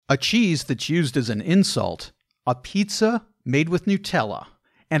a cheese that's used as an insult, a pizza made with Nutella,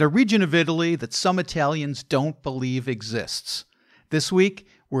 and a region of Italy that some Italians don't believe exists. This week,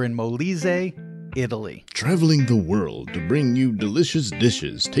 we're in Molise, Italy. Traveling the world to bring you delicious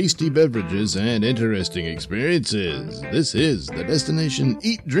dishes, tasty beverages, and interesting experiences. This is the Destination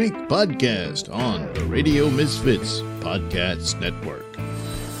Eat Drink Podcast on the Radio Misfits Podcast Network.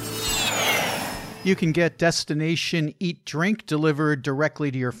 You can get Destination Eat Drink delivered directly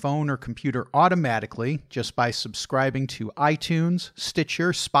to your phone or computer automatically just by subscribing to iTunes,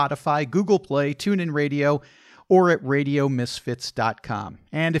 Stitcher, Spotify, Google Play, TuneIn Radio, or at radiomisfits.com.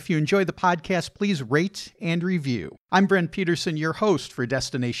 And if you enjoy the podcast, please rate and review. I'm Brent Peterson, your host for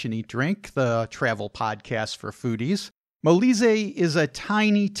Destination Eat Drink, the travel podcast for foodies. Molise is a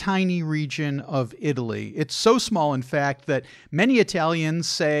tiny, tiny region of Italy. It's so small, in fact, that many Italians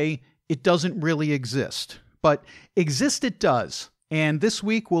say it doesn't really exist. But exist it does. And this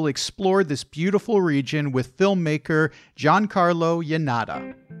week we'll explore this beautiful region with filmmaker Giancarlo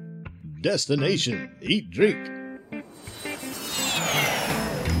Iannotta. Destination Eat Drink.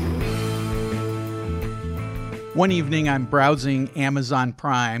 One evening, I'm browsing Amazon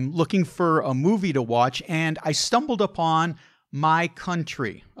Prime, looking for a movie to watch, and I stumbled upon My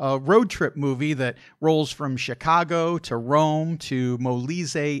Country, a road trip movie that rolls from Chicago to Rome to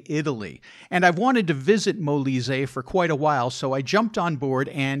Molise, Italy. And I've wanted to visit Molise for quite a while, so I jumped on board,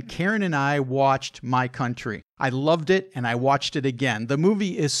 and Karen and I watched My Country. I loved it, and I watched it again. The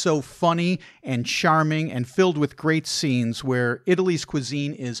movie is so funny and charming and filled with great scenes where Italy's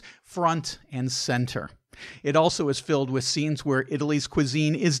cuisine is front and center. It also is filled with scenes where Italy's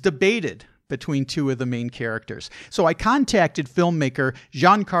cuisine is debated between two of the main characters. So I contacted filmmaker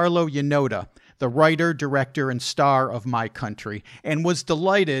Giancarlo Iannotta, the writer, director, and star of My Country, and was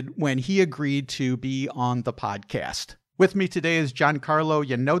delighted when he agreed to be on the podcast. With me today is Giancarlo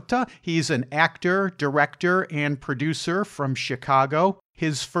Iannotta. He's an actor, director, and producer from Chicago.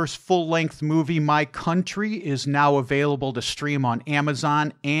 His first full-length movie, My Country, is now available to stream on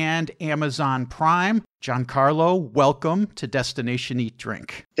Amazon and Amazon Prime. Giancarlo, welcome to Destination Eat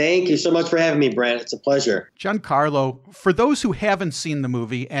Drink. Thank you so much for having me, Brent. It's a pleasure. Giancarlo, for those who haven't seen the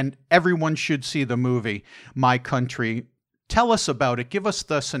movie, and everyone should see the movie, My Country, tell us about it. Give us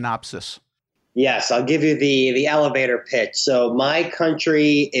the synopsis. Yes, I'll give you the elevator pitch. So My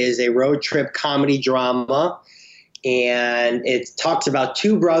Country is a road trip comedy drama, and it talks about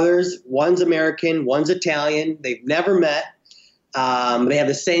two brothers. One's American, one's Italian. They've never met. They have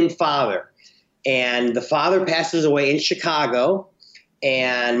the same father. And the father passes away in Chicago.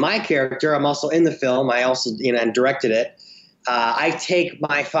 And my character, I'm also in the film. I also, directed it. I take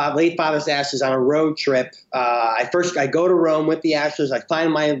my late father's ashes on a road trip. I go to Rome with the ashes. I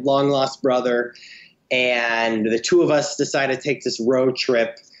find my long lost brother, and the two of us decide to take this road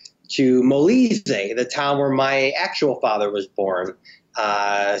trip to Molise, the town where my actual father was born.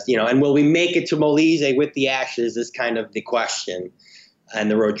 And will we make it to Molise with the ashes is kind of the question, and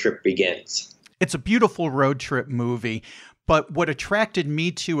the road trip begins. It's a beautiful road trip movie. But what attracted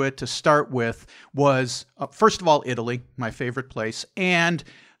me to it to start with was, first of all, Italy, my favorite place. And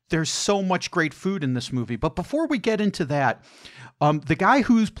there's so much great food in this movie. But before we get into that, the guy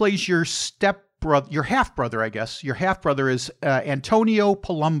who plays your your half-brother, I guess, your half-brother is Antonio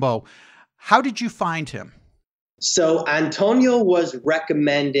Palumbo. How did you find him? So Antonio was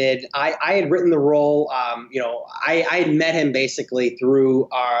recommended. I had written the role. I had met him basically through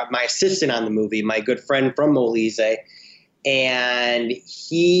my assistant on the movie, my good friend from Molise. And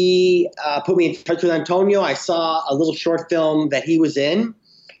he put me in touch with Antonio. I saw a little short film that he was in,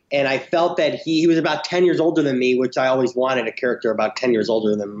 and I felt that he was about 10 years older than me, which I always wanted a character about 10 years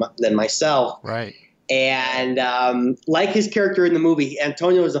older than myself. Right. And like his character in the movie,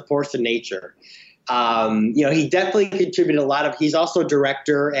 Antonio is a force of nature. He definitely contributed a lot he's also a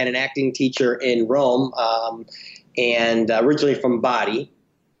director and an acting teacher in Rome, and originally from Bari.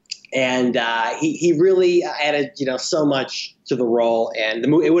 And he really added, so much to the role, and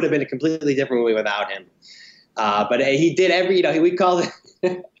it would have been a completely different movie without him. But he did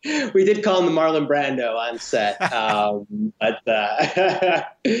we did call him the Marlon Brando on set.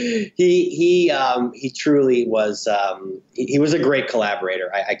 He truly was. He was a great collaborator.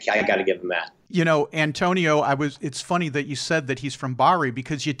 I got to give him that. Antonio, it's funny that you said that he's from Bari,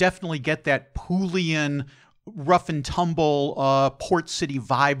 because you definitely get that Pulian rough and tumble port city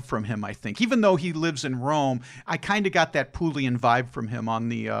vibe from him, I think. Even though he lives in Rome, I kind of got that Pulian vibe from him on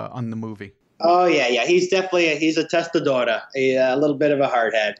the movie. Oh yeah. He's he's a testadora, a little bit of a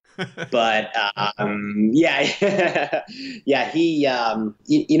hardhead, but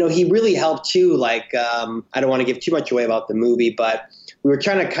he really helped too. I don't want to give too much away about the movie, but we were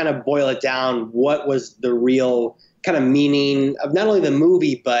trying to kind of boil it down. What was the real kind of meaning of not only the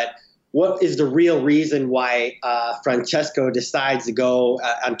movie, but what is the real reason why Francesco decides to go,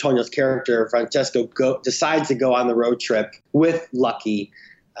 Antonio's character, decides to go on the road trip with Lucky,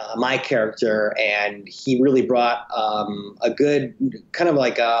 my character, and he really brought a good kind of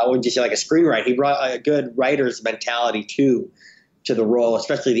like what would you say, like a screenwriter. He brought a good writer's mentality to the role,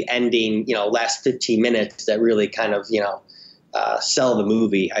 especially the ending, last 15 minutes that really kind of, sell the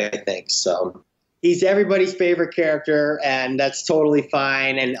movie, I think. So he's everybody's favorite character, and that's totally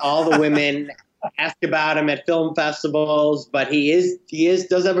fine. And all the women ask about him at film festivals, but he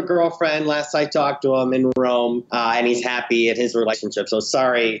does have a girlfriend. Last I talked to him in Rome, and he's happy in his relationship. So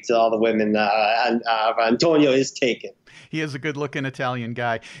sorry to all the women. Antonio is taken. He is a good-looking Italian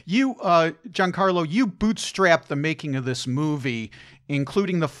guy. You, Giancarlo, you bootstrapped the making of this movie,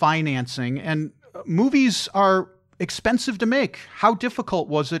 including the financing, and movies are expensive to make. How difficult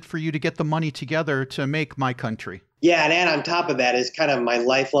was it for you to get the money together to make My Country? Yeah, and on top of that is kind of my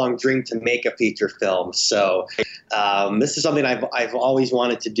lifelong dream to make a feature film. So this is something I've always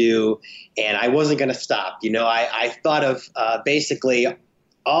wanted to do, and I wasn't going to stop. I thought of basically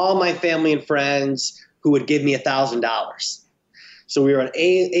all my family and friends who would give me $1,000. So we were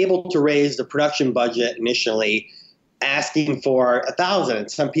able to raise the production budget initially, asking for $1,000.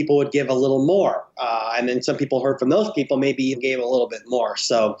 And some people would give a little more. And then some people heard from those people, maybe even gave a little bit more.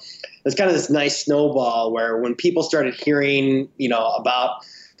 So it's kind of this nice snowball where when people started hearing, about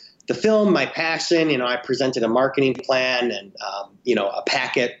the film, my passion, I presented a marketing plan and, a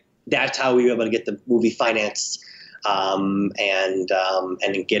packet. That's how we were able to get the movie financed and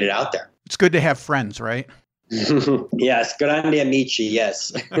get it out there. It's good to have friends, right? Yes, grande amici,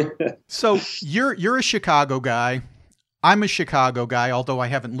 yes. So you're a Chicago guy. I'm a Chicago guy, although I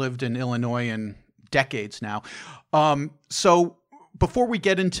haven't lived in Illinois in decades now. So before we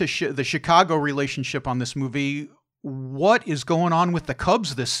get into the Chicago relationship on this movie, what is going on with the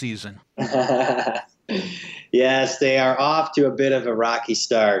Cubs this season? Yes, they are off to a bit of a rocky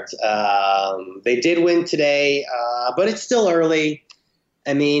start. They did win today, but it's still early.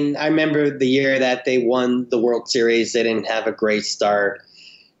 I mean, I remember the year that they won the World Series. They didn't have a great start.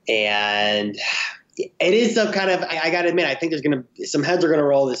 And it is some kind of, I got to admit, I think some heads are going to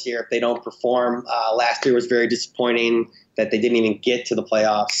roll this year if they don't perform. Last year was very disappointing that they didn't even get to the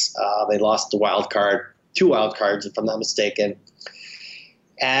playoffs. They lost the two wild cards, if I'm not mistaken.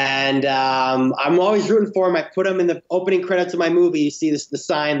 And I'm always rooting for them. I put them in the opening credits of my movie. You see the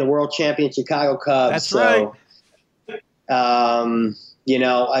sign, the world champion Chicago Cubs. That's right.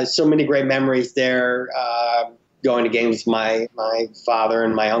 So many great memories there, going to games with my father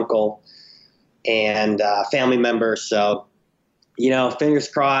and my uncle and family members. So, fingers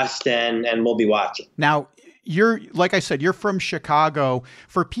crossed, and we'll be watching. Now, like I said, you're from Chicago.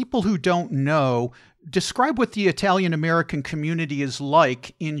 For people who don't know, describe what the Italian-American community is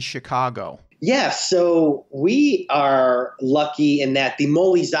like in Chicago. Yeah, so we are lucky in that the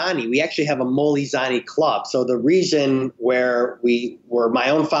Molisani, we actually have a Molisani club. So the region where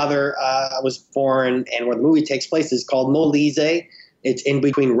my own father was born and where the movie takes place is called Molise. It's in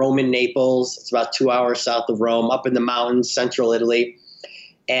between Rome and Naples. It's about 2 hours south of Rome, up in the mountains, central Italy.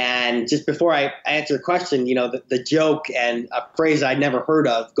 And just before I answer the question, the joke and a phrase I'd never heard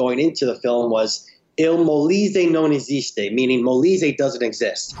of going into the film was Il Molise non esiste, meaning Molise doesn't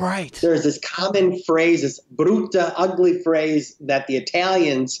exist. Right. There's this common phrase, this brutta, ugly phrase that the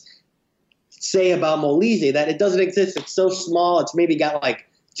Italians say about Molise, that it doesn't exist. It's so small. It's maybe got like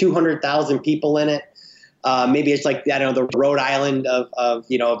 200,000 people in it. Maybe it's like, I don't know, the Rhode Island of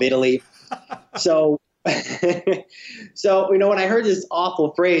Italy. So, when I heard this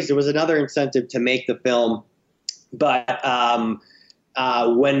awful phrase, there was another incentive to make the film. But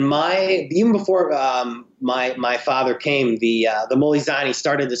even before my father came, the Molisani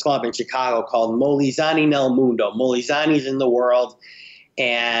started this club in Chicago called Molisani nel Mundo. Molisani's in the world.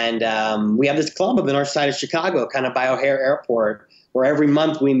 And we have this club on the north side of Chicago, kind of by O'Hare Airport, where every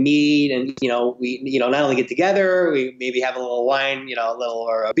month we meet and, we not only get together, we maybe have a little wine,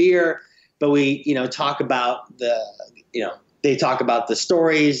 or a beer, but we, talk about they talk about the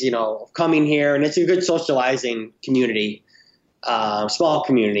stories, of coming here. And it's a good socializing community. Small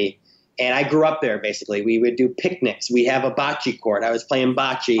community. And I grew up there, basically. We would do picnics. We have a bocce court. I was playing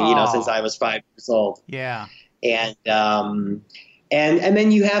bocce, since I was 5 years old. Yeah. And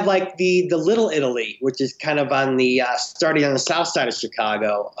then you have like the Little Italy, which is kind of on the, starting on the south side of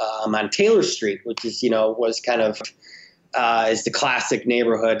Chicago, on Taylor Street, which is, was kind of, is the classic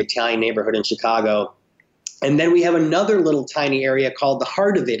neighborhood, Italian neighborhood in Chicago. And then we have another little tiny area called the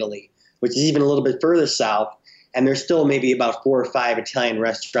Heart of Italy, which is even a little bit further south. and there's still maybe about 4 or 5 Italian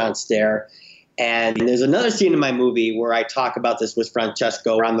restaurants there. And there's another scene in my movie where I talk about this with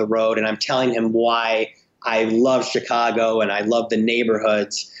Francesco on the road, and I'm telling him why I love Chicago and I love the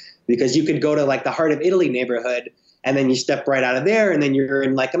neighborhoods, because you could go to like the Heart of Italy neighborhood, and then you step right out of there, and then you're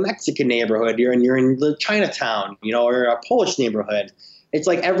in like a Mexican neighborhood, you're in the Chinatown, or a Polish neighborhood. It's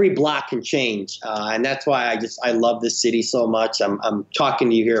like every block can change, and that's why I love this city so much. I'm talking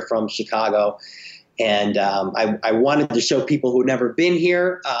to you here from Chicago. And I wanted to show people who've never been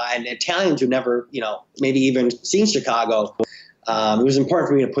here and Italians who never, maybe even seen Chicago. It was important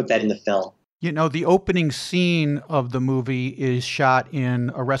for me to put that in the film. The opening scene of the movie is shot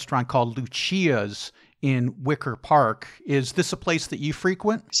in a restaurant called Lucia's in Wicker Park. Is this a place that you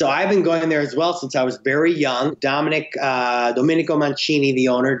frequent? So I've been going there as well since I was very young. Domenico Mancini, the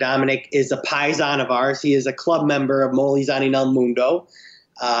owner, Dominic is a paisan of ours. He is a club member of Molisani nel Mondo.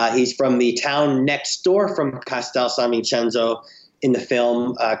 He's from the town next door from Castel San Vincenzo in the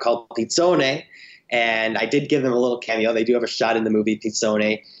film called Pizzone. And I did give them a little cameo. They do have a shot in the movie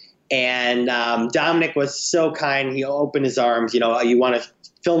Pizzone. And Dominic was so kind. He opened his arms. You want to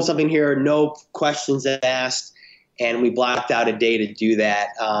film something here? No questions asked. And we blocked out a day to do that.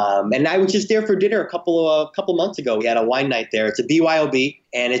 And I was just there for dinner a couple months ago. We had a wine night there. It's a BYOB,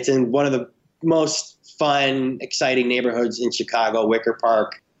 and it's in one of the most fun, exciting neighborhoods in Chicago, Wicker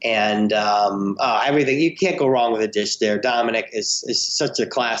Park, and everything. You can't go wrong with a dish there. Dominic is such a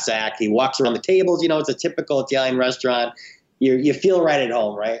class act. He walks around the tables. It's a typical Italian restaurant. You feel right at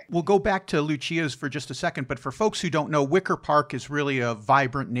home, right? We'll go back to Lucia's for just a second, but for folks who don't know, Wicker Park is really a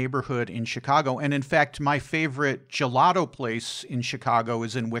vibrant neighborhood in Chicago. And in fact, my favorite gelato place in Chicago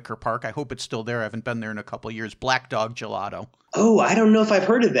is in Wicker Park. I hope it's still there. I haven't been there in a couple of years. Black Dog Gelato. Oh, I don't know if I've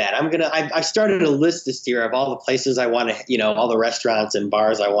heard of that. I started a list this year of all the places I want to, all the restaurants and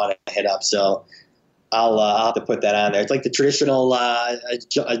bars I want to hit up. So I'll have to put that on there. It's like the traditional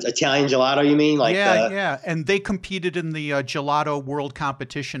Italian gelato, you mean? Yeah. And they competed in the Gelato World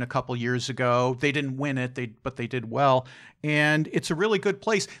Competition a couple years ago. They didn't win it, but they did well. And it's a really good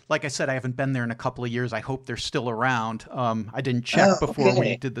place. Like I said, I haven't been there in a couple of years. I hope they're still around. I didn't check before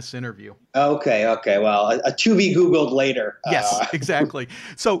we did this interview. Okay. Well, a to be Googled later. Yes, exactly.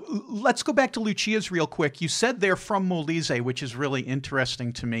 So let's go back to Lucia's real quick. You said they're from Molise, which is really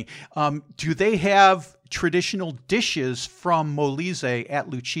interesting to me. Do they have traditional dishes from Molise at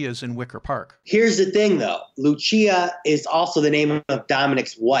Lucia's in Wicker Park? Here's the thing, though. Lucia is also the name of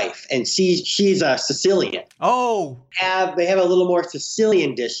Dominic's wife, and she's a Sicilian. Oh. They have a little more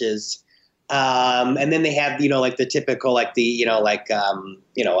Sicilian dishes. And then they have, like the typical, like the, like the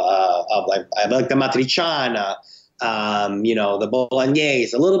matriciana, the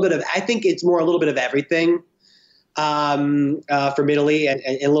bolognese, a little bit of, I think it's more a little bit of everything from Italy, and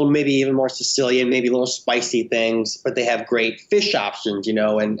a little, maybe even more Sicilian, maybe a little spicy things, but they have great fish options,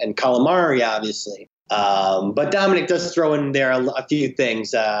 and calamari, obviously. But Dominic does throw in there a few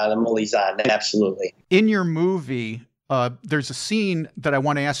things, the Molisane, absolutely. In your movie, there's a scene that I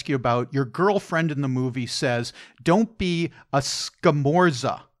want to ask you about. Your girlfriend in the movie says, "Don't be a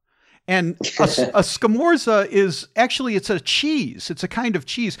scamorza." And a scamorza is actually, it's a cheese. It's a kind of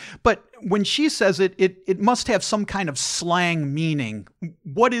cheese. But when she says it, it must have some kind of slang meaning.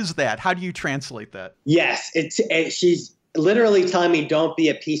 What is that? How do you translate that? Yes, she's literally telling me, "Don't be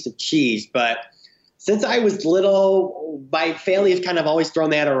a piece of cheese." But since I was little, my family has kind of always thrown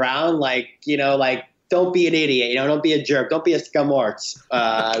that around, like, don't be an idiot, don't be a jerk, don't be a scamorz,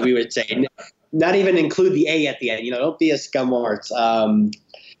 we would say. Not even include the A at the end, don't be a scamorz.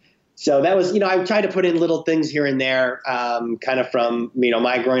 So that was, I tried to put in little things here and there, kind of from,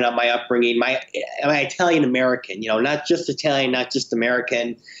 my growing up, my upbringing, my Italian American, not just Italian, not just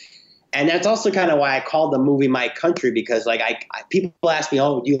American. And that's also kind of why I called the movie My Country, because people ask me,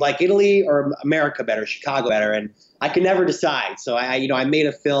 "Oh, do you like Italy or America better, Chicago better?" And I could never decide. So I made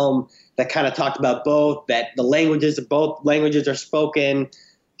a film that kind of talked about both, that both languages are spoken,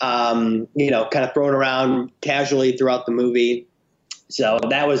 kind of thrown around casually throughout the movie. So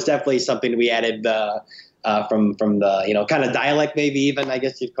that was definitely something we added from the, kind of dialect, maybe even, I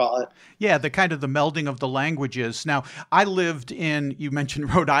guess you'd call it. Yeah, the kind of the melding of the languages. Now, you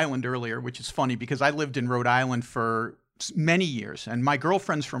mentioned Rhode Island earlier, which is funny because I lived in Rhode Island for many years, and my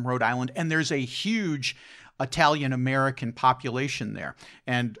girlfriend's from Rhode Island, and there's a huge Italian-American population there.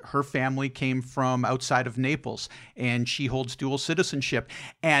 And her family came from outside of Naples, and she holds dual citizenship.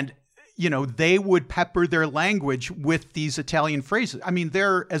 And they would pepper their language with these Italian phrases. I mean,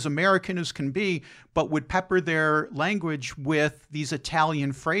 they're as American as can be, but would pepper their language with these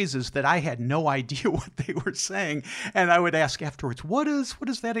Italian phrases that I had no idea what they were saying. And I would ask afterwards, what is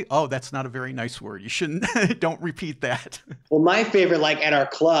that? Oh, that's not a very nice word. You shouldn't, don't repeat that. Well, my favorite, like at our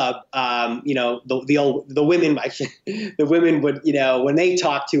club, the women, the women would, when they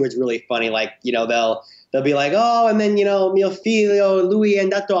talk to, it's really funny. Like, they'll be like, oh, and then, mio figlio, lui è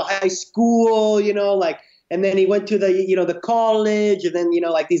andato a high school, and then he went to the college, and then,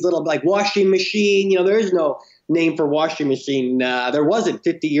 like these little, like, washing machine, there is no name for washing machine. There wasn't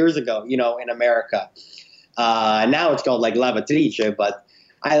 50 years ago, in America. Now it's called, like, lavatrice, but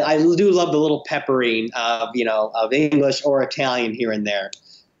I do love the little peppering of English or Italian here and there.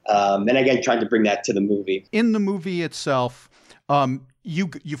 And again, trying to bring that to the movie. In the movie itself,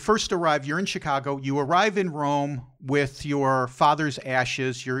 you first arrive, you're in Chicago, you arrive in Rome with your father's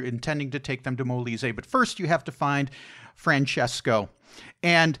ashes, you're intending to take them to Molise, but first you have to find Francesco.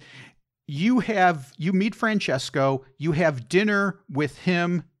 And you meet Francesco, you have dinner with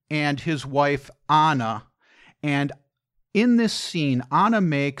him and his wife, Anna. And in this scene, Anna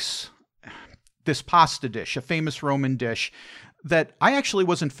makes this pasta dish, a famous Roman dish that I actually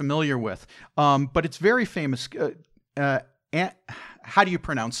wasn't familiar with, but it's very famous. How do you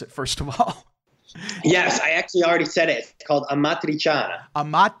pronounce it, first of all? Yes, I actually already said it. It's called amatriciana.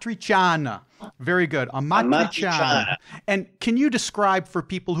 Amatriciana. Very good. Amatriciana. And can you describe for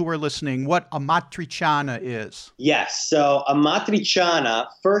people who are listening what amatriciana is? Yes. So amatriciana,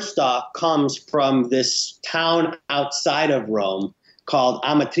 first off, comes from this town outside of Rome called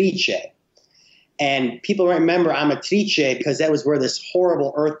Amatrice. And people remember Amatrice because that was where this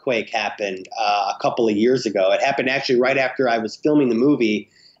horrible earthquake happened a couple of years ago. It happened actually right after I was filming the movie,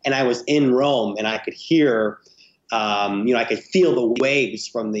 and I was in Rome, and I could hear, I could feel the waves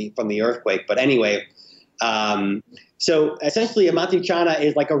from the earthquake. But anyway, so essentially Amatriciana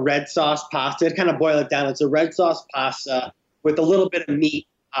is like a red sauce pasta. To kind of boil it down, it's a red sauce pasta with a little bit of meat.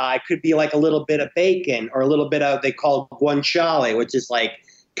 It could be like a little bit of bacon or a little bit of, they call guanciale, which is like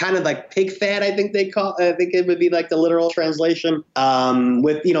kind of like pig fat, I think it would be like the literal translation,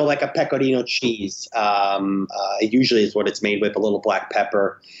 with, like a pecorino cheese. It usually is what it's made with, a little black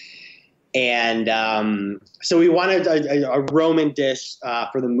pepper. And so we wanted a Roman dish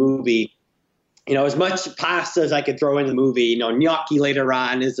for the movie. As much pasta as I could throw in the movie. Gnocchi later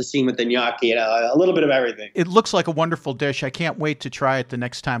on is the scene with the gnocchi, a little bit of everything. It looks like a wonderful dish. I can't wait to try it the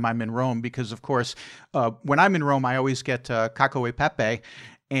next time I'm in Rome because, of course, when I'm in Rome, I always get cacio e pepe.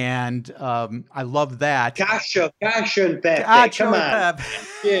 And I love that. Cacio and pepe. Come on.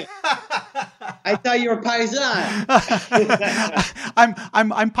 Yeah. I thought you were paisan.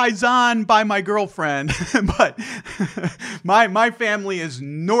 I'm paisan by my girlfriend, but my family is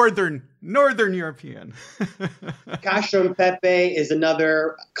northern European. Cacio and pepe is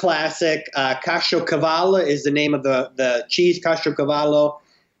another classic. Caciocavallo is the name of the cheese. Caciocavallo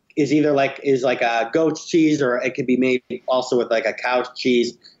is either like a goat's cheese, or it could be made also with like a cow's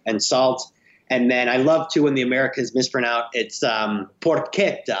cheese and salt. And then I love too when the Americans mispronounce it's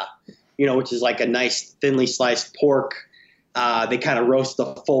porchetta, which is like a nice thinly sliced pork. They kind of roast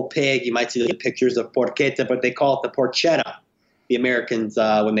the full pig. You might see the pictures of porchetta, but they call it the porchetta, the Americans,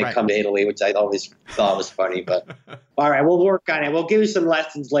 when they come to Italy, which I always thought was funny. But all right, we'll work on it. We'll give you some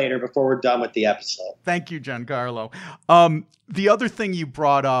lessons later before we're done with the episode. Thank you, Giancarlo. The other thing you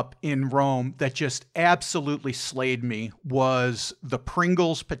brought up in Rome that just absolutely slayed me was the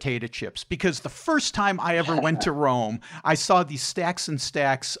Pringles potato chips. Because the first time I ever went to Rome, I saw these stacks and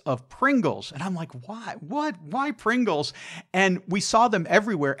stacks of Pringles. And I'm like, why? What? Why Pringles? And we saw them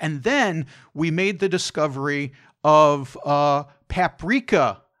everywhere. And then we made the discovery of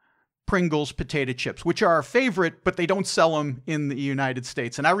paprika Pringles potato chips, which are our favorite, but they don't sell them in the United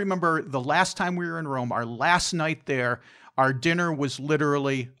States. And I remember the last time we were in Rome, our last night there, our dinner was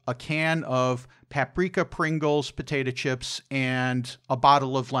literally a can of paprika Pringles potato chips and a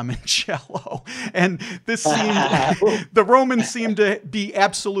bottle of limoncello. And this seemed, the Romans seemed to be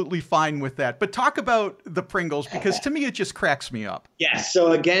absolutely fine with that. But talk about the Pringles, because to me, it just cracks me up. Yeah.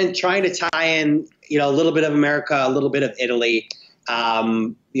 So again, trying to tie in, a little bit of America, a little bit of Italy.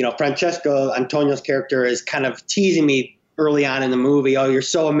 Francesco, Antonio's character, is kind of teasing me early on in the movie. Oh, you're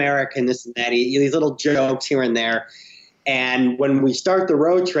so American, this and that. These little jokes here and there. And when we start the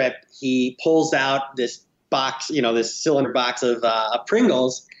road trip, he pulls out this box, this cylinder box of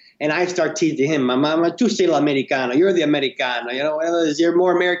Pringles, and I start teasing him. Mamma, tu sei l'americano. You're the Americano. You're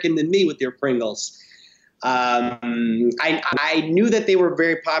more American than me with your Pringles. I knew that they were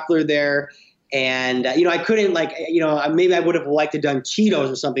very popular there. And, I couldn't maybe I would have liked to have done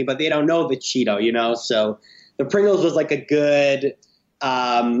Cheetos or something, but they don't know the Cheeto, so the Pringles was like a good,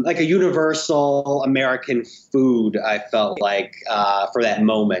 like a universal American food, I felt like, for that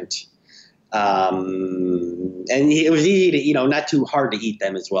moment. And it was easy to, not too hard to eat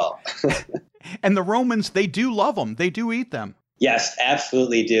them as well. And the Romans, they do love them. They do eat them. Yes,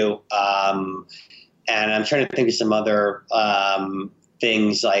 absolutely do. And I'm trying to think of some other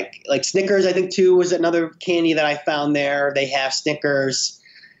things like Snickers, I think, too, was another candy that I found there. They have Snickers.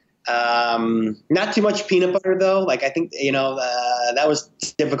 Not too much peanut butter, though. Like, I think, that was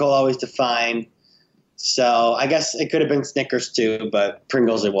difficult always to find. So I guess it could have been Snickers too, but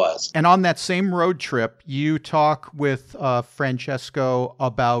Pringles it was. And on that same road trip, you talk with Francesco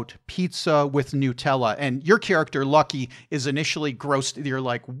about pizza with Nutella. And your character, Lucky, is initially grossed. You're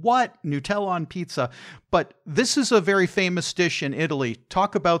like, what? Nutella on pizza? But this is a very famous dish in Italy.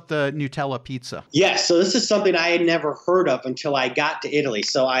 Talk about the Nutella pizza. Yes. So this is something I had never heard of until I got to Italy.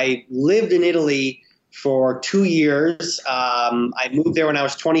 So I lived in Italy for 2 years. I moved there when I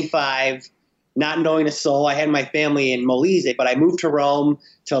was 25. Not knowing a soul. I had my family in Molise, but I moved to Rome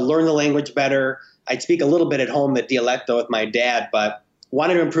to learn the language better. I'd speak a little bit at home, the dialecto, with my dad, but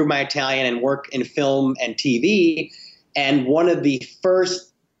wanted to improve my Italian and work in film and TV. And one of the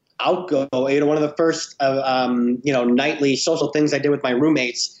first nightly social things I did with my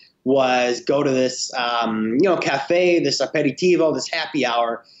roommates was go to this, cafe, this aperitivo, this happy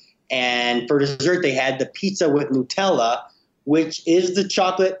hour. And for dessert, they had the pizza with Nutella, which is the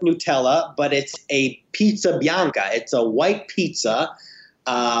chocolate Nutella, but it's a pizza bianca. It's a white pizza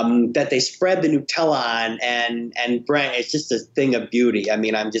that they spread the Nutella on, and Brent, it's just a thing of beauty. I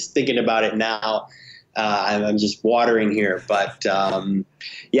mean, I'm just thinking about it now. I'm just watering here, but I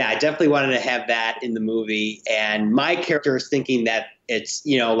definitely wanted to have that in the movie. And my character is thinking that it's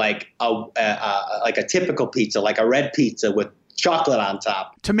like a typical pizza, like a red pizza with chocolate on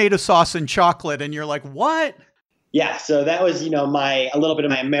top, tomato sauce and chocolate, and you're like, what? Yeah, so that was, a little bit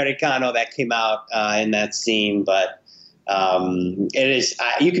of my Americano that came out in that scene, but it is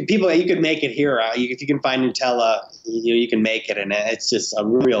you could make it here. If you can find Nutella, you can make it, and it's just a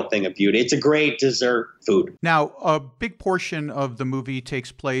real thing of beauty. It's a great dessert food. Now, a big portion of the movie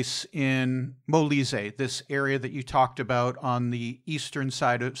takes place in Molise, this area that you talked about on the eastern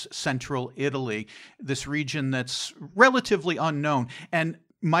side of central Italy, this region that's relatively unknown. And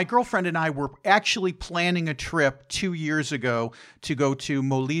my girlfriend and I were actually planning a trip 2 years ago to go to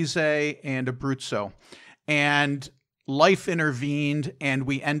Molise and Abruzzo, and life intervened, and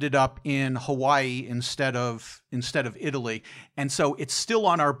we ended up in Hawaii instead of Italy. And so it's still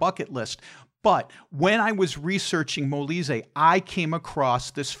on our bucket list. But when I was researching Molise, I came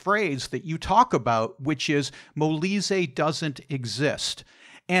across this phrase that you talk about, which is Molise doesn't exist.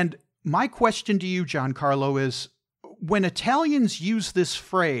 And my question to you, Giancarlo, is, when Italians use this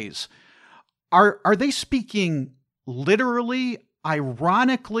phrase, are they speaking literally,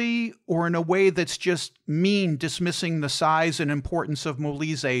 ironically, or in a way that's just mean, dismissing the size and importance of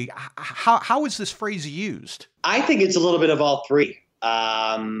Molise? How is this phrase used? I think it's a little bit of all three.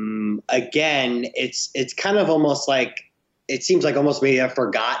 Again, it's kind of almost like, it seems like almost maybe a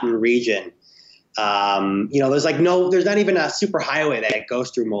forgotten region. There's not even a super highway that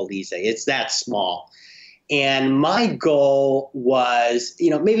goes through Molise. It's that small. And my goal was,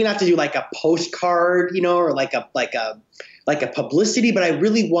 maybe not to do like a postcard, or like a publicity, but I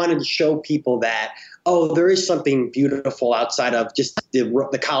really wanted to show people that, there is something beautiful outside of just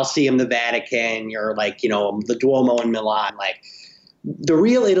the Colosseum, the Vatican, or the Duomo in Milan. Like, the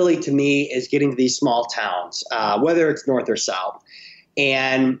real Italy to me is getting to these small towns, whether it's north or south.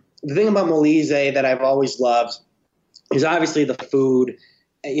 And the thing about Molise that I've always loved is obviously the food,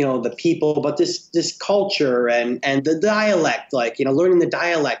 the people, but this culture and the dialect, learning the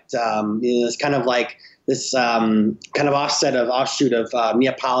dialect, is kind of like this kind of offshoot of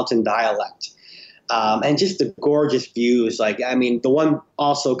Neapolitan dialect. And just the gorgeous views. The one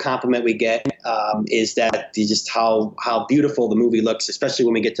also compliment we get is that just how beautiful the movie looks, especially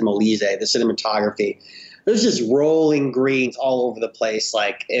when we get to Molise, the cinematography. There's just rolling greens all over the place.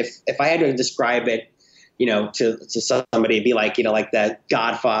 Like, if I had to describe it, to somebody, it'd be like that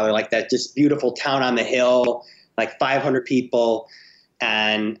Godfather, like that just beautiful town on the hill, like 500 people.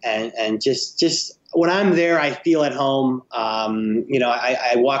 And just when I'm there, I feel at home.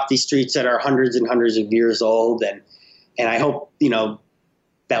 I walk these streets that are hundreds and hundreds of years old, and I hope,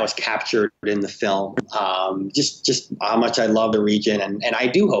 that was captured in the film. Just how much I love the region. And I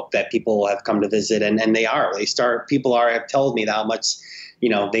do hope that people have come to visit, and people have told me how much,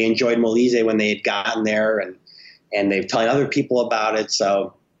 they enjoyed Molise when they had gotten there, and they've telling other people about it.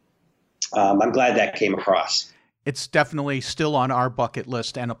 So I'm glad that came across. It's definitely still on our bucket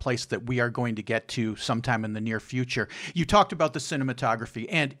list and a place that we are going to get to sometime in the near future. You talked about the cinematography,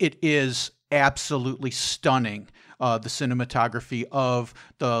 and it is absolutely stunning, the cinematography of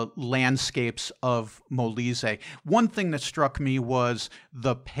the landscapes of Molise. One thing that struck me was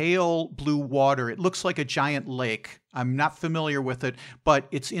the pale blue water. It looks like a giant lake. I'm not familiar with it, but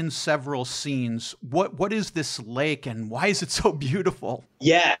it's in several scenes. What is this lake, and why is it so beautiful?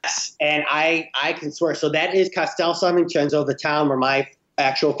 Yes, and I can swear. So that is Castel San Vincenzo, the town where my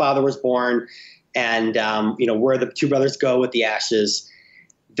actual father was born, and where the two brothers go with the ashes.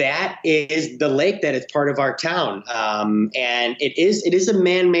 That is the lake that is part of our town, and it is a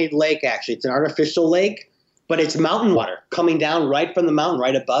man-made lake. Actually, it's an artificial lake, but it's mountain water coming down right from the mountain,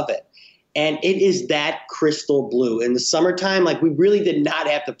 right above it. And it is that crystal blue. In the summertime, like, we really did not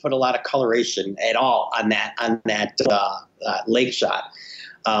have to put a lot of coloration at all on that lake shot.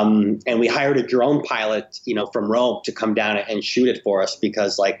 And we hired a drone pilot, from Rome to come down and shoot it for us,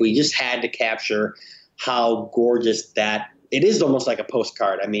 because like we just had to capture how gorgeous that it is. Almost like a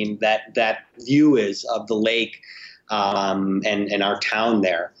postcard. I mean, that view is of the lake and our town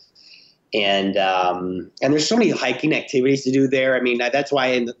there. And there's so many hiking activities to do there. I mean, that's why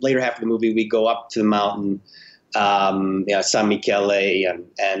in the later half of the movie, we go up to the mountain, San Michele,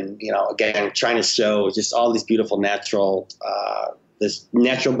 and again, trying to show just all these beautiful natural, this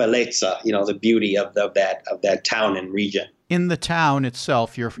natural bellezza, the beauty of that town and region. In the town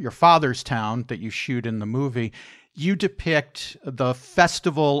itself, your father's town that you shoot in the movie, you depict the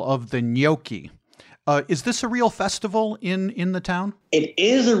festival of the gnocchi. Is this a real festival in the town? It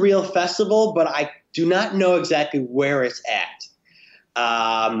is a real festival, but I do not know exactly where it's at.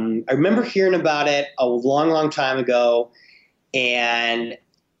 I remember hearing about it a long, long time ago, and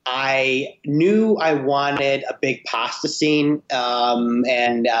I knew I wanted a big pasta scene,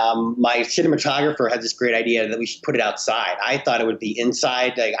 and my cinematographer had this great idea that we should put it outside. I thought it would be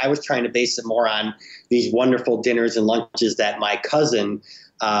inside. Like, I was trying to base it more on these wonderful dinners and lunches that my cousin,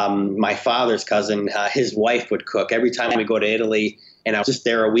 my father's cousin, his wife would cook every time we go to Italy. And I was just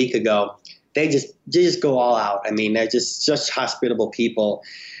there a week ago. They just go all out. I mean, they're just such hospitable people.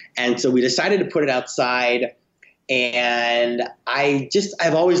 And so we decided to put it outside. And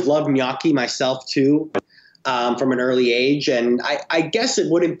I've always loved gnocchi myself too, from an early age. And I guess it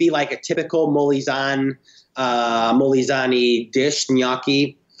wouldn't be like a typical Molisani dish,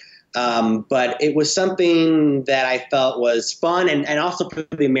 gnocchi. But it was something that I felt was fun, and also for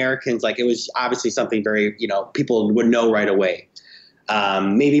the Americans, like, it was obviously something very, people would know right away.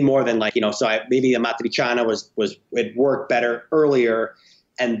 Maybe more than maybe the amatriciana it worked better earlier.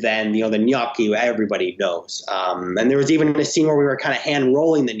 And then, the gnocchi, everybody knows. And there was even a scene where we were kind of hand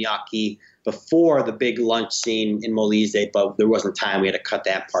rolling the gnocchi before the big lunch scene in Molise, but there wasn't time. We had to cut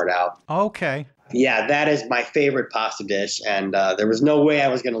that part out. Okay. Yeah, that is my favorite pasta dish, and there was no way I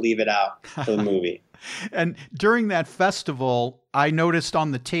was going to leave it out for the movie. And during that festival, I noticed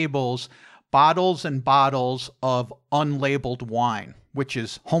on the tables bottles and bottles of unlabeled wine, which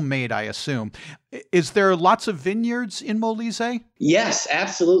is homemade, I assume. Is there lots of vineyards in Molise? Yes,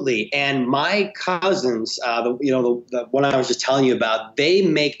 absolutely. And my cousins, the one I was just telling you about, they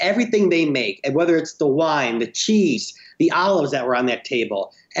make everything they make, and whether it's the wine, the cheese, the olives that were on that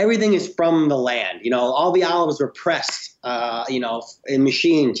table, everything is from the land. All the olives were pressed, in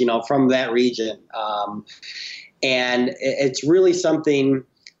machines, from that region. And it's really something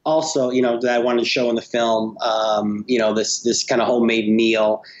also, that I wanted to show in the film, this kind of homemade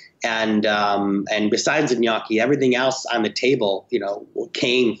meal. And besides the gnocchi, everything else on the table,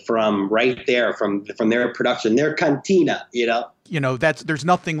 came from right there, from their production, their cantina, there's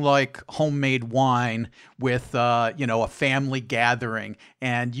nothing like homemade wine with, a family gathering.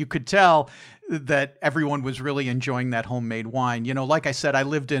 And you could tell that everyone was really enjoying that homemade wine. Like I said, I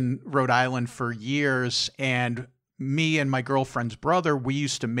lived in Rhode Island for years, and me and my girlfriend's brother, we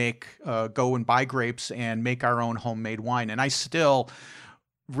used to go and buy grapes and make our own homemade wine. And I still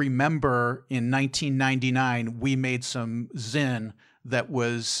remember in 1999, we made some Zin that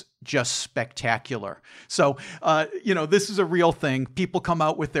was just spectacular. So, this is a real thing. People come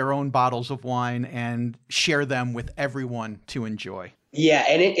out with their own bottles of wine and share them with everyone to enjoy. Yeah,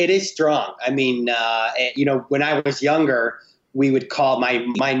 and it is strong. I mean, when I was younger, we would call my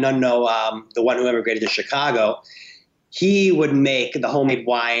nonno, the one who immigrated to Chicago, he would make the homemade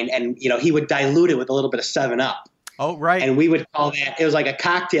wine, and, he would dilute it with a little bit of 7-Up. Oh, right. And we would call that, it was like a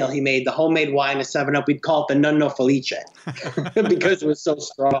cocktail he made, the homemade wine of 7-Up. We'd call it the Nonno Felice because it was so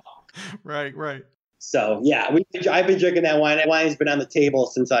strong. Right. So yeah, I've been drinking that wine. That wine's been on the table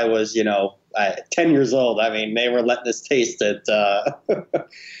since I was, 10 years old. I mean, they were letting us taste it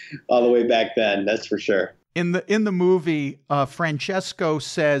all the way back then. That's for sure. In the movie, Francesco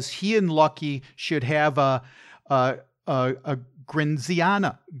says he and Lucky should have a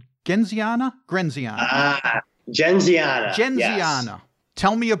Grenziana. Genziana? Genziana. Genziana. Yes.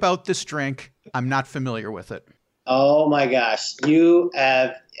 Tell me about this drink. I'm not familiar with it. Oh my gosh, you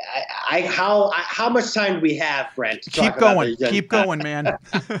have. How much time do we have, Brent? Keep going, man.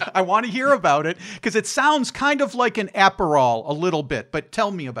 I want to hear about it because it sounds kind of like an Aperol a little bit. But tell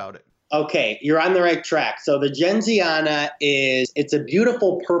me about it. Okay, you're on the right track. So the Genziana it's a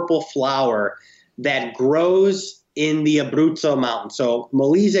beautiful purple flower that grows in the Abruzzo mountain. So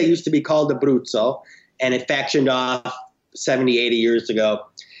Molise used to be called Abruzzo, and it factioned off 70, 80 years ago.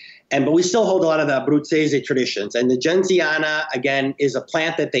 But we still hold a lot of the Abruzzese traditions. And the Genziana, again, is a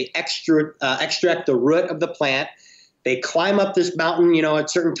plant that they extract the root of the plant. They climb up this mountain, at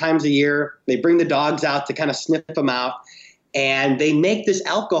certain times of year. They bring the dogs out to kind of sniff them out. And they make this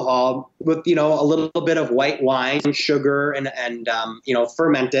alcohol with, a little bit of white wine, sugar, and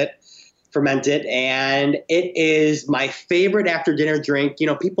ferment it. And it is my favorite after dinner drink.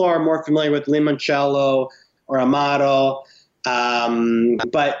 People are more familiar with limoncello or Amaro.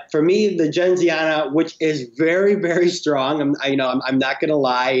 But for me, the Genziana, which is very, very strong, I'm not going to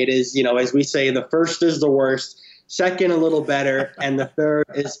lie. It is, as we say, the first is the worst. Second, a little better, and the third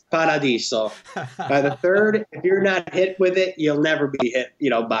is paradiso. By the third, if you're not hit with it, you'll never be hit,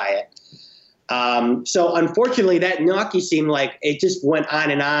 by it. So unfortunately, that gnocchi seemed like it just went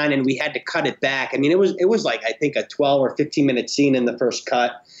on, and we had to cut it back. I mean, it was like I think a 12 or 15-minute scene in the first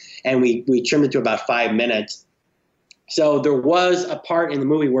cut, and we trimmed it to about 5 minutes. So there was a part in the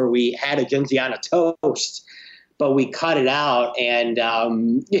movie where we had a Genziana toast, but we cut it out, and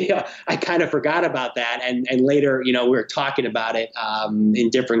I kind of forgot about that. And later, we were talking about it in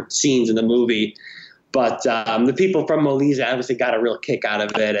different scenes in the movie. But the people from Molise obviously got a real kick out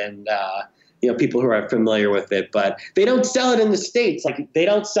of it, and people who are familiar with it. But they don't sell it in the States. Like, they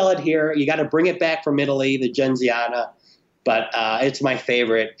don't sell it here. You got to bring it back from Italy, the Genziana. But it's my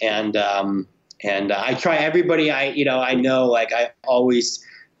favorite, and I try everybody I know, like I always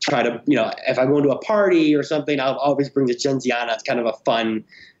try to, if I'm going to a party or something, I'll always bring the Genziana. It's kind of a fun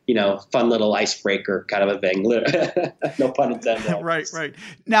little icebreaker kind of a thing. No pun intended. Right.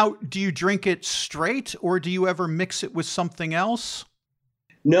 Now, do you drink it straight or do you ever mix it with something else?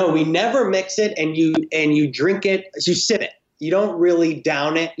 No, we never mix it, and you drink it, you sip it. You don't really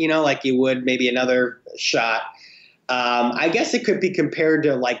down it, like you would maybe another shot. I guess it could be compared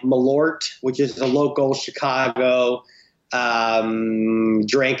to like Malort, which is a local Chicago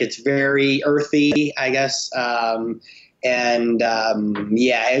drink. It's very earthy, I guess.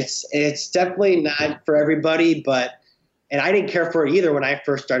 It's definitely not for everybody, and I didn't care for it either when I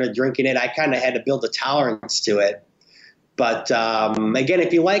first started drinking it. I kind of had to build a tolerance to it. But again,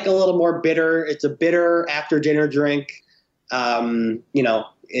 if you like a little more bitter, it's a bitter after dinner drink.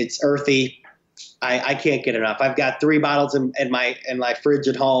 It's earthy. I can't get enough. I've got 3 bottles in my fridge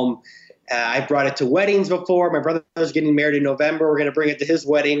at home. I've brought it to weddings before. My brother's getting married in November. We're going to bring it to his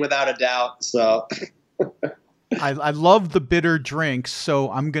wedding without a doubt. So I love the bitter drinks, so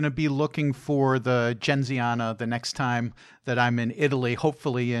I'm going to be looking for the Genziana the next time that I'm in Italy,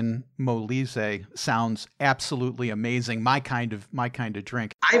 hopefully in Molise. Sounds absolutely amazing. My kind of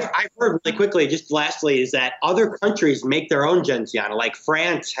drink. I've heard really quickly, just lastly, is that other countries make their own Genziana. Like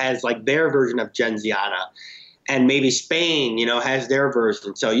France has like their version of Genziana, and maybe Spain, has their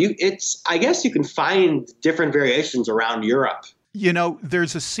version. So I guess you can find different variations around Europe.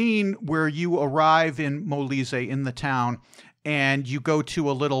 There's a scene where you arrive in Molise, in the town, and you go to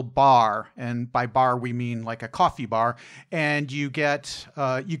a little bar, and by bar we mean like a coffee bar, and you get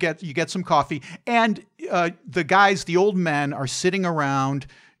some coffee, and the old men are sitting around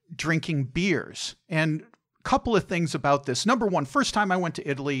drinking beers. And a couple of things about this. Number one, first time I went to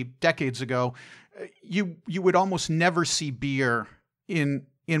Italy decades ago, you would almost never see beer in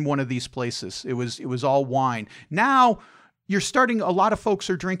one of these places. It was all wine. Now a lot of folks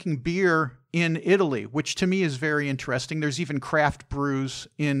are drinking beer in Italy, which to me is very interesting. There's even craft brews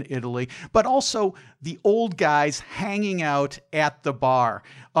in Italy, but also the old guys hanging out at the bar.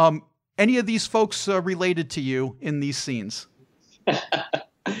 Any of these folks related to you in these scenes?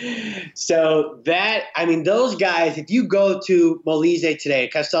 So those guys, if you go to Molise today,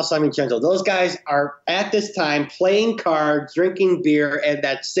 Castel San Vincenzo, those guys are at this time playing cards, drinking beer at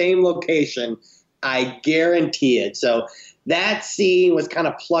that same location. I guarantee it. So that scene was kind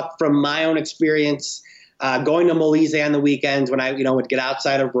of plucked from my own experience. going to Molise on the weekends when I, would get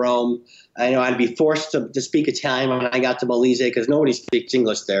outside of Rome. I'd be forced to speak Italian when I got to Molise because nobody speaks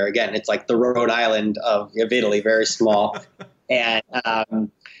English there. Again, it's like the Rhode Island of Italy, very small. And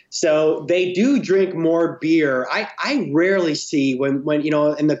so they do drink more beer. I rarely see when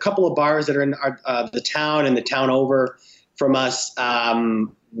in the couple of bars that are in the town and the town over from us,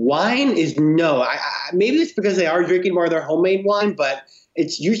 wine is no. Maybe it's because they are drinking more of their homemade wine, but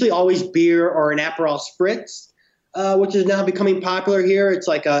it's usually always beer or an Aperol Spritz, which is now becoming popular here. It's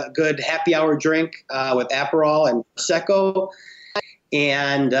like a good happy hour drink with Aperol and Prosecco.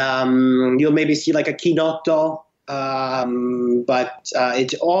 And you'll maybe see like a Chinotto, but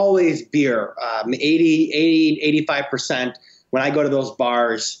it's always beer, 85% when I go to those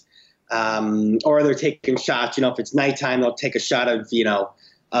bars. Or they're taking shots, if it's nighttime, they'll take a shot of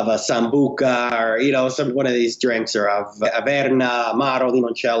a Sambuca or, one of these drinks, or of Averna, Amaro,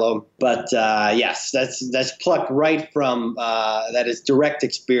 Limoncello. But yes, that's plucked right from, that is direct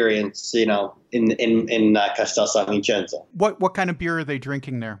experience, in Castel San Vincenzo. What kind of beer are they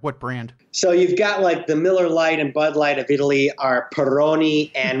drinking there? What brand? So you've got like the Miller Lite and Bud Light of Italy are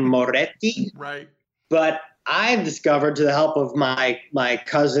Peroni and Moretti. Right. But I've discovered, to the help of my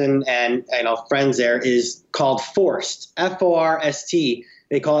cousin and friends there, is called Forst, Forst.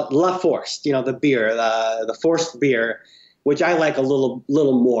 They call it La Forst, the beer, the Forst beer, which I like a little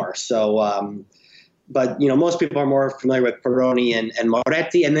more. So, but most people are more familiar with Peroni and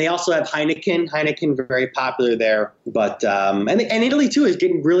Moretti, and they also have Heineken. Heineken very popular there, but and Italy too is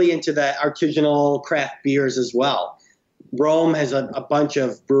getting really into the artisanal craft beers as well. Rome has a bunch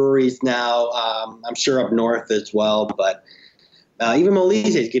of breweries now. I'm sure up north as well, but even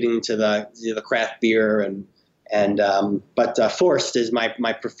Molise is getting into the craft beer, but Forst is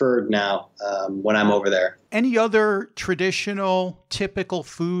my preferred now when I'm over there. Any other traditional, typical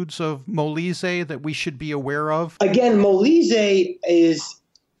foods of Molise that we should be aware of? Again, Molise is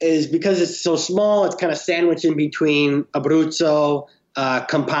because it's so small. It's kind of sandwiched in between Abruzzo,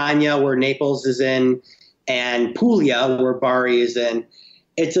 Campania, where Naples is in, and Puglia, where Bari is in.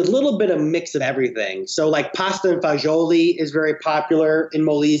 It's a little bit of mix of everything. So like pasta and fagioli is very popular in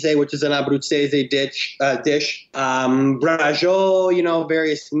Molise, which is an Abruzzese dish. Braciole,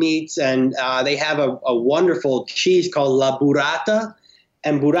 various meats. And they have a wonderful cheese called La Burrata.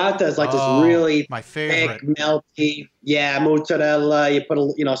 And burrata is like this really my favorite. thick, melty, mozzarella. You put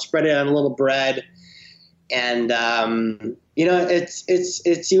spread it on a little bread. And,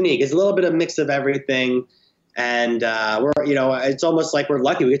 it's unique. It's a little bit of mix of everything. And it's almost like we're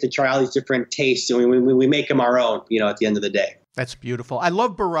lucky we get to try all these different tastes, and we make them our own, at the end of the day. That's beautiful. I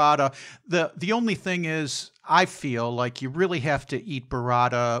love burrata. The only thing is, I feel like you really have to eat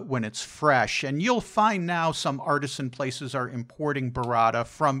burrata when it's fresh. And you'll find now some artisan places are importing burrata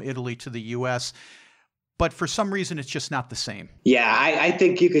from Italy to the U.S., but for some reason, it's just not the same. Yeah, I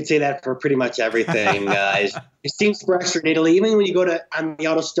think you could say that for pretty much everything. It seems fresher in Italy. Even when you go on the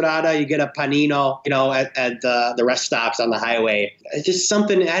autostrada, you get a panino, at the rest stops on the highway. It's just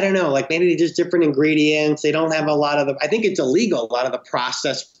something, I don't know, like maybe just different ingredients. They don't have a lot of I think it's illegal. A lot of the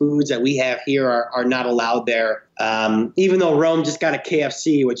processed foods that we have here are not allowed there. Even though Rome just got a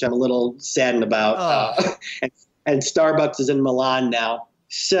KFC, which I'm a little saddened about. And Starbucks is in Milan now.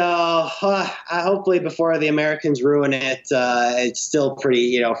 So hopefully before the Americans ruin it, it's still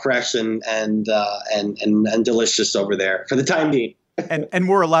pretty, fresh and delicious over there for the time being. And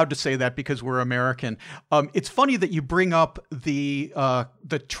we're allowed to say that because we're American. It's funny that you bring up the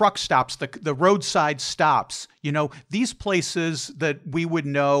truck stops, the roadside stops. These places that we would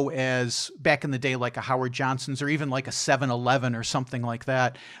know as back in the day, like a Howard Johnson's or even like a 7-Eleven or something like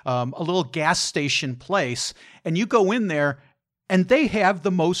that, a little gas station place, and you go in there. And they have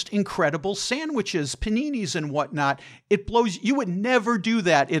the most incredible sandwiches, paninis and whatnot. It blows. You would never do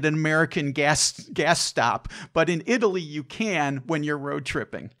that at an American gas stop, but in Italy you can when you're road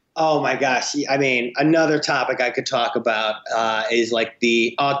tripping. Oh my gosh! I mean, another topic I could talk about is like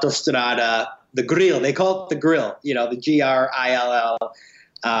the autostrada, the grill. They call it the grill. The GRILL.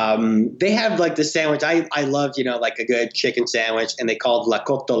 They have like the sandwich. I loved like a good chicken sandwich, and they called la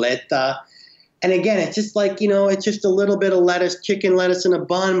cotoletta. And again, it's just like, it's just a little bit of chicken lettuce in a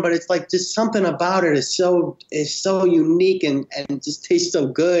bun, but it's like just something about it is so unique and just tastes so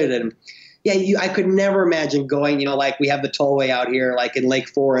good. And I could never imagine going, like we have the tollway out here, like in Lake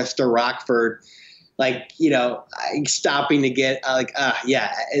Forest or Rockford, like, stopping to get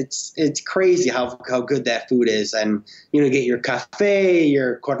it's crazy how good that food is. And, get your cafe,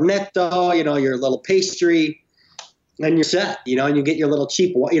 your cornetto, your little pastry. And you're set, and you get your little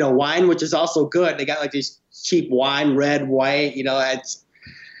cheap, wine, which is also good. They got like these cheap wine, red, white,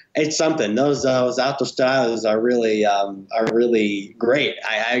 It's something. Those alto styles are really great.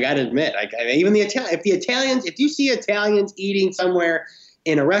 I got to admit. Even if you see Italians eating somewhere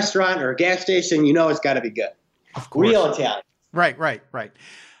in a restaurant or a gas station, you know it's got to be good. Of course. Real Italian. Right.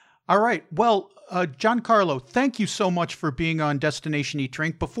 All right. Well, Giancarlo, thank you so much for being on Destination Eat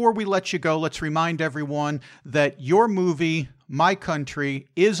Drink. Before we let you go, let's remind everyone that your movie, My Country,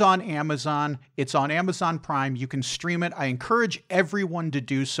 is on Amazon. It's on Amazon Prime. You can stream it. I encourage everyone to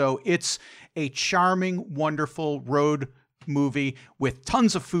do so. It's a charming, wonderful road movie with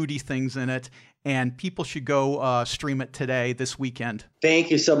tons of foodie things in it. And people should go stream it today, this weekend.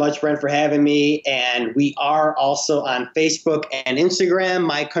 Thank you so much, Brent, for having me. And we are also on Facebook and Instagram,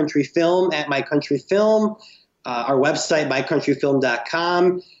 My Country Film, at My Country Film, our website,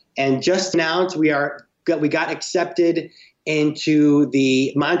 mycountryfilm.com. And just announced we got accepted into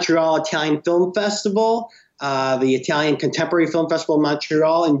the Montreal Italian Film Festival, the Italian Contemporary Film Festival in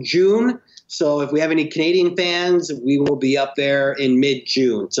Montreal in June. So if we have any Canadian fans, we will be up there in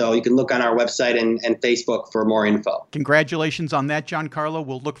mid-June. So you can look on our website and Facebook for more info. Congratulations on that, Giancarlo.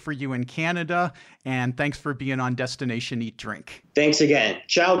 We'll look for you in Canada. And thanks for being on Destination Eat Drink. Thanks again.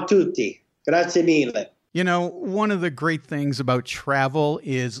 Ciao tutti. Grazie mille. You know, one of the great things about travel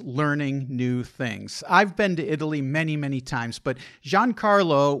is learning new things. I've been to Italy many, many times, but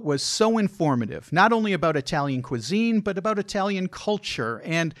Giancarlo was so informative, not only about Italian cuisine, but about Italian culture.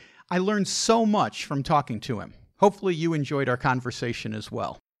 And I learned so much from talking to him. Hopefully you enjoyed our conversation as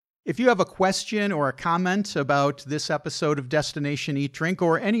well. If you have a question or a comment about this episode of Destination Eat Drink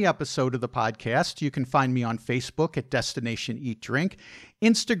or any episode of the podcast, you can find me on Facebook at Destination Eat Drink,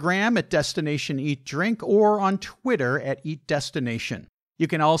 Instagram at Destination Eat Drink, or on Twitter at Eat Destination. You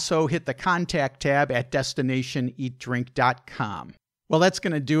can also hit the contact tab at destinationeatdrink.com. Well, that's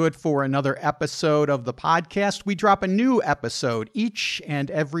going to do it for another episode of the podcast. We drop a new episode each and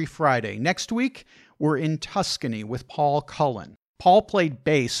every Friday. Next week, we're in Tuscany with Paul Cullen. Paul played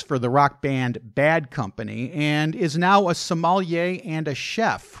bass for the rock band Bad Company and is now a sommelier and a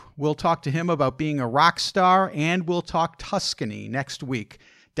chef. We'll talk to him about being a rock star, and we'll talk Tuscany next week.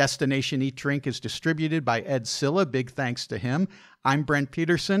 Destination Eat Drink is distributed by Ed Silla. Big thanks to him. I'm Brent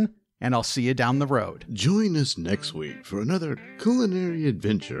Peterson, and I'll see you down the road. Join us next week for another culinary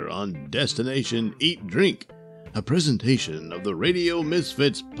adventure on Destination Eat Drink, a presentation of the Radio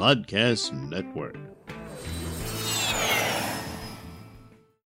Misfits Podcast Network.